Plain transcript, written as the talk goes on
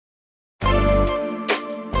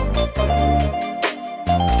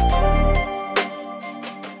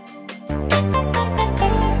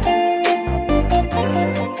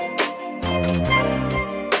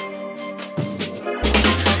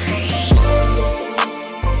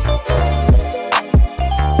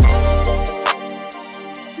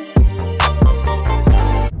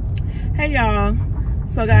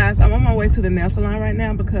way to the nail salon right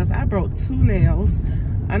now because I broke 2 nails.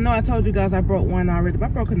 I know I told you guys I broke one already, but I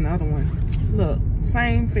broke another one. Look,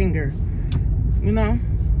 same finger, you know?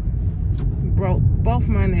 Broke both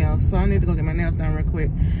my nails, so I need to go get my nails done real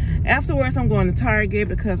quick. Afterwards, I'm going to Target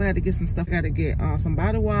because I had to get some stuff. I got to get some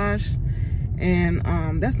body wash, and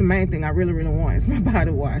that's the main thing I really want is my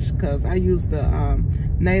body wash because I use the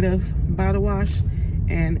Native body wash,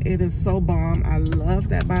 and it is so bomb. I love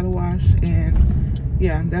that body wash, and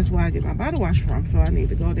yeah, that's where I get my body wash from. So I need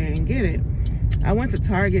to go there and get it. I went to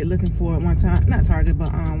Target looking for it one time, not Target,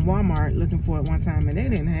 but Walmart looking for it one time, and they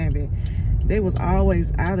didn't have it. They was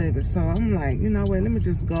always out of it. So I'm like, you know what, let me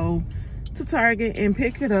just go to Target and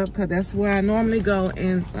pick it up because that's where I normally go.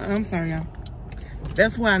 And I'm sorry, y'all.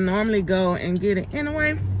 That's where I normally go and get it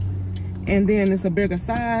anyway. And then it's a bigger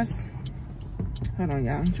size. Hold on,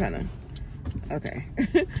 y'all. I'm trying to, okay.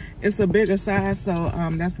 It's a bigger size, so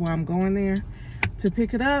that's why I'm going there to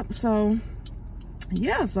pick it up. So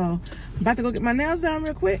yeah, so I'm about to go get my nails done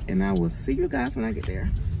real quick, and I will see you guys when I get there.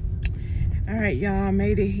 All right, y'all,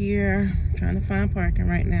 made it here. Trying to find parking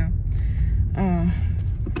right now.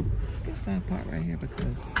 Guess I'll park right here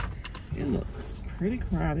because it looks pretty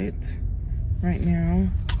crowded right now.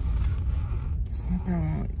 So I probably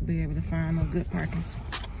won't be able to find a good parking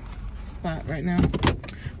spot right now.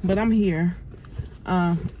 But I'm here.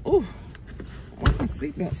 Ooh, my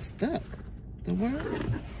seatbelt stuck. The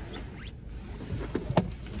world.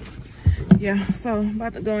 Yeah, so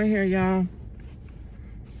about to go in here, y'all.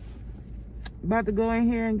 About to go in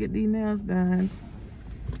here and get these nails done.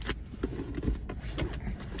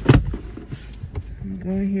 I'm gonna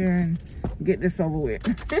go in here and get this over with.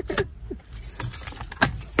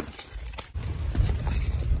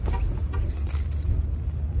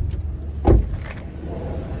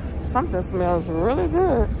 Something smells really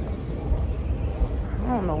good. I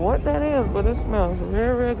don't know what that is, but it smells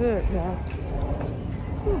real good, y'all.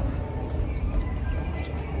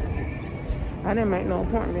 I didn't make no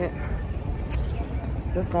appointment.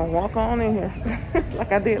 Just gonna walk on in here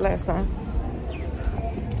like I did last time.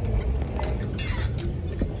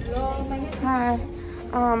 Hi.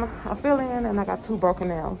 I fill in and I got 2 broken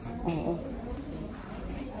nails.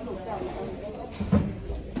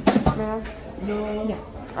 Ma'am? No. Yeah.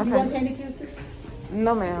 Okay. You want pedicure too?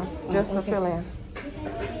 No, ma'am. Just to fill in.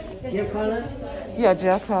 Gel color? Yeah,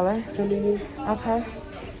 gel color. Okay.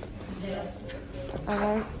 All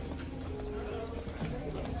right.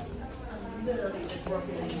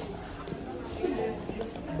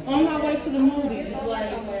 On my way to the movies,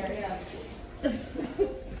 like,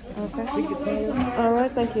 okay. All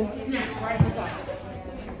right, thank you.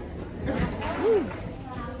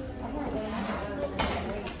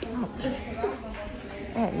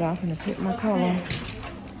 All right, y'all, I'm gonna pick my color.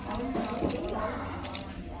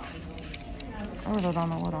 I really don't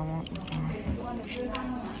know what I want this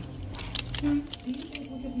time.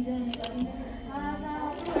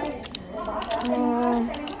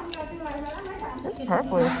 This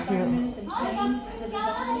purple is cute.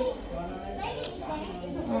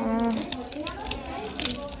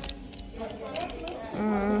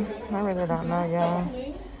 I really don't know, y'all.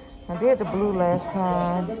 I did the blue last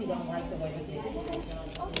time.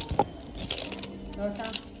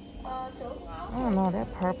 I don't know,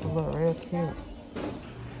 that purple look real cute.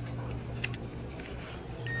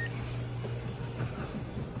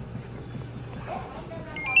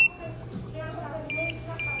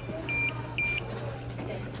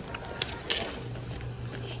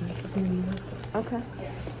 Okay.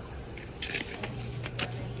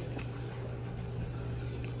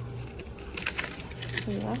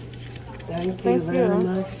 Yeah. Thank you very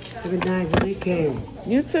much. Have a nice weekend.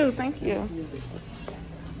 You too. Thank you.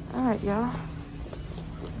 All right, y'all.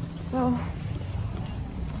 So,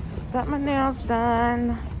 got my nails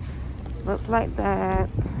done. Looks like that.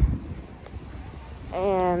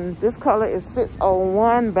 And this color is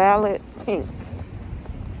 601 Ballad Pink.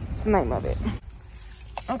 That's the name of it.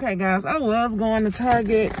 Okay, guys, I was going to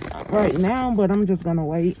Target right now, but I'm just gonna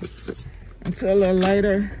wait until a little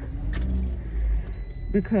later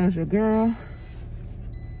because your girl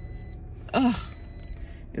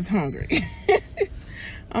is hungry.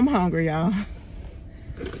 I'm hungry, y'all.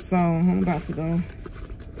 So I'm about to go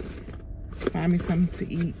find me something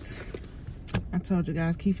to eat. I told you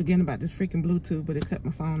guys, keep forgetting about this freaking Bluetooth, but it cut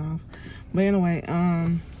my phone off. But anyway,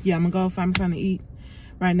 yeah, I'm gonna go find me something to eat.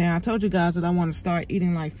 Right now, I told you guys that I want to start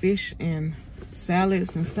eating like fish and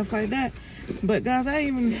salads and stuff like that. But guys, I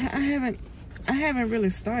haven't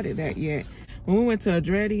really started that yet. When we went to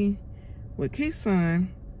Andretti with Keith's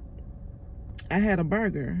son, I had a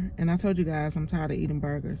burger, and I told you guys I'm tired of eating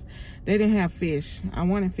burgers. They didn't have fish. I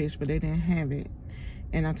wanted fish, but they didn't have it.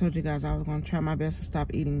 And I told you guys I was going to try my best to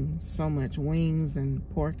stop eating so much wings and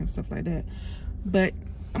pork and stuff like that. But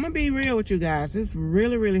I'm going to be real with you guys. It's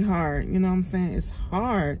really, really hard. You know what I'm saying? It's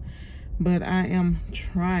hard. But I am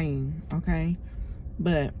trying, okay?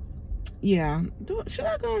 But, yeah. Should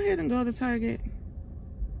I go ahead and go to Target?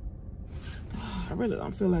 I really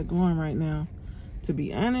don't feel like going right now, to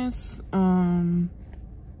be honest.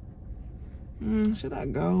 Should I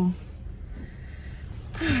go?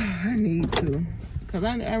 I need to. Because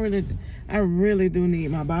I really do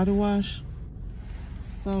need my body wash.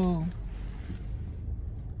 So,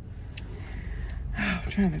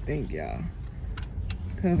 I'm trying to think, y'all.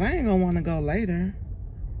 Because I ain't going to want to go later.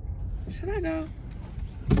 Should I go?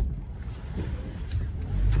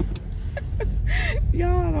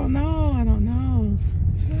 Y'all, I don't know. I don't know.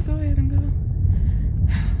 Should I go ahead and go?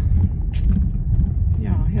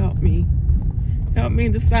 Y'all, help me. Help me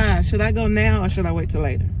decide. Should I go now or should I wait till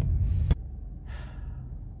later?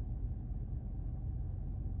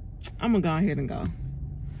 I'm going to go ahead and go.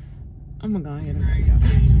 I'm going to go ahead and go, y'all.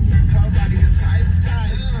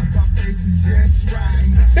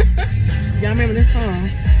 Y'all remember this song?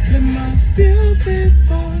 The most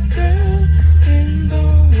beautiful girl in the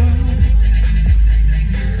world.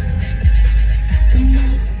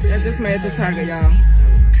 I just made it to Target, y'all.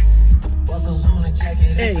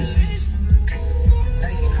 Hey.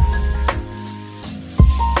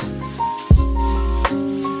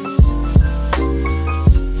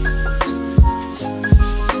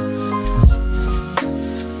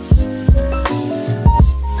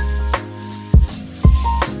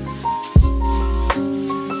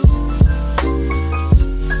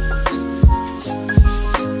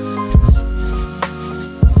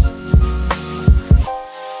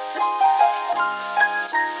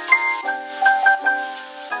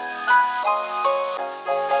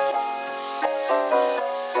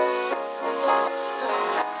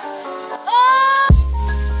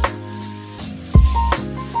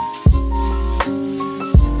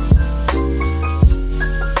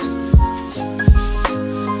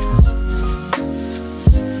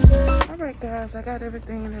 I got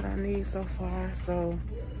everything that I need so far, so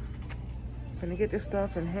I'm gonna get this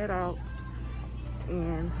stuff and head out.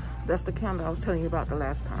 And that's the candle I was telling you about the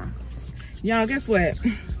last time. Y'all, guess what?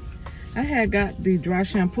 I had got the dry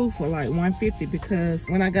shampoo for like $150 because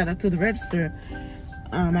when I got up to the register,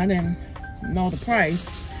 I didn't know the price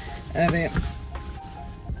of it.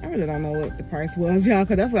 I really don't know what the price was, y'all,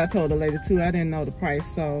 because that's what I told the lady too. I didn't know the price,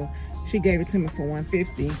 so she gave it to me for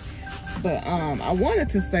 $150. But I wanted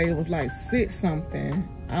to say it was like $6 something.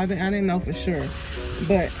 I didn't know for sure.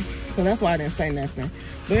 But so that's why I didn't say nothing.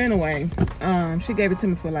 But anyway, she gave it to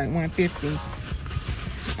me for like $150.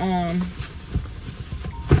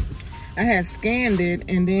 I had scanned it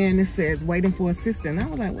and then it says waiting for assistant. I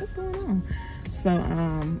was like, what's going on? So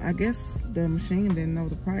I guess the machine didn't know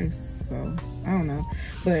the price. So I don't know.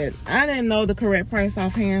 But I didn't know the correct price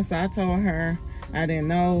offhand, so I told her I didn't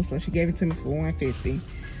know. So she gave it to me for $150.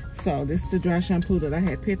 So this is the dry shampoo that I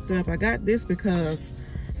had picked up. I got this because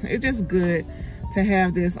it's just good to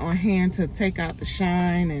have this on hand to take out the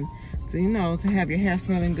shine and to, you know, to have your hair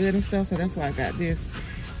smelling good and stuff. So that's why I got this.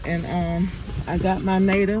 And I got my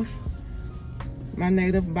native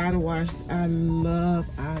body wash. I love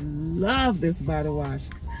this body wash.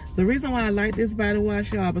 The reason why I like this body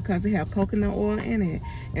wash, y'all, because it have coconut oil in it,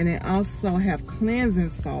 and it also have cleansing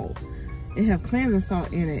salt. It have cleansing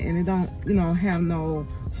salt in it, and it don't, you know, have no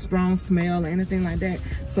strong smell or anything like that.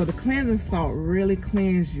 So the cleansing salt really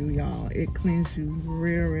cleans you, y'all. It cleans you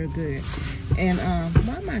real good. And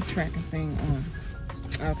why am I tracking thing on?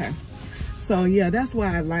 Okay. So yeah, that's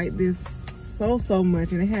why I like this so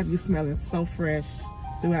much, and it have you smelling so fresh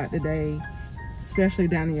throughout the day, especially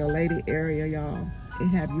down in your lady area, y'all. It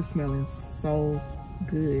have you smelling so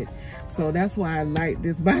good. So that's why I like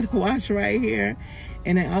this body wash right here.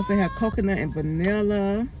 And they also have coconut and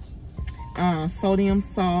vanilla, sodium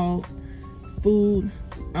salt, food.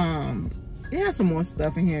 It has some more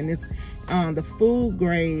stuff in here, and it's the food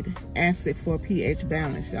grade acid for pH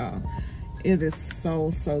balance, y'all. It is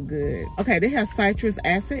so good. Okay, they have citrus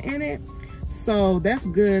acid in it, so that's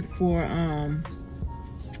good for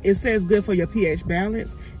it says good for your pH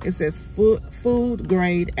balance. It says food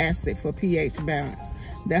grade acid for pH balance.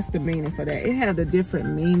 That's the meaning for that. It has the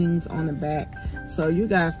different meanings on the back, so you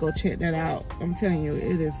guys go check that out. I'm telling you,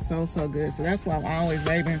 it is so good. So that's why I'm always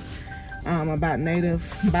raving about Native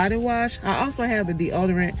body wash. I also have the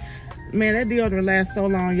deodorant. Man, that deodorant lasts so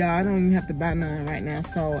long, y'all. I don't even have to buy none right now.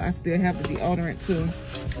 So I still have the deodorant too.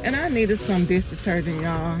 And I needed some dish detergent,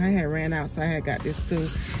 y'all. I had ran out, so I had got this too.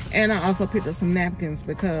 And I also picked up some napkins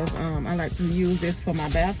because I like to use this for my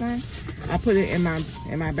bathroom. I put it in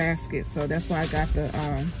my basket, so that's why I got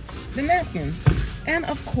the napkins. And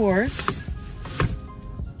of course,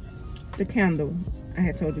 the candle I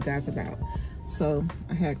had told you guys about. So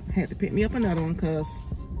I had to pick me up another one because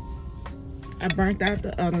I burnt out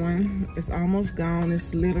the other one. It's almost gone.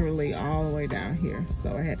 It's literally all the way down here.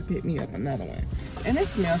 So I had to pick me up another one. And it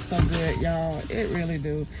smells so good, y'all. It really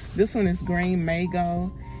do. This one is green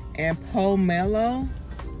mango and pomelo.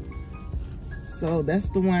 So that's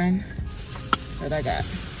the one that I got.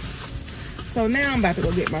 So now I'm about to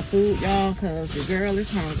go get my food, y'all, because the girl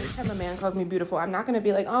is hungry. If my man calls me beautiful, I'm not going to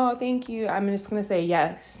be like, oh, thank you. I'm just going to say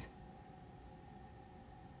yes.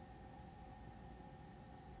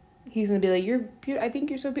 He's going to be like, you're beautiful. I think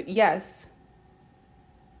you're so beautiful. Yes.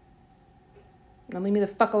 Now leave me the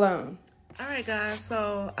fuck alone. All right, guys.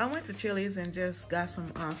 So I went to Chili's and just got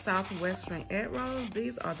some Southwestern egg rolls.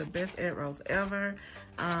 These are the best egg rolls ever.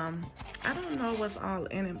 I don't know what's all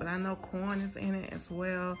in it, but I know corn is in it as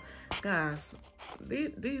well. Guys,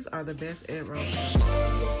 these are the best egg rolls.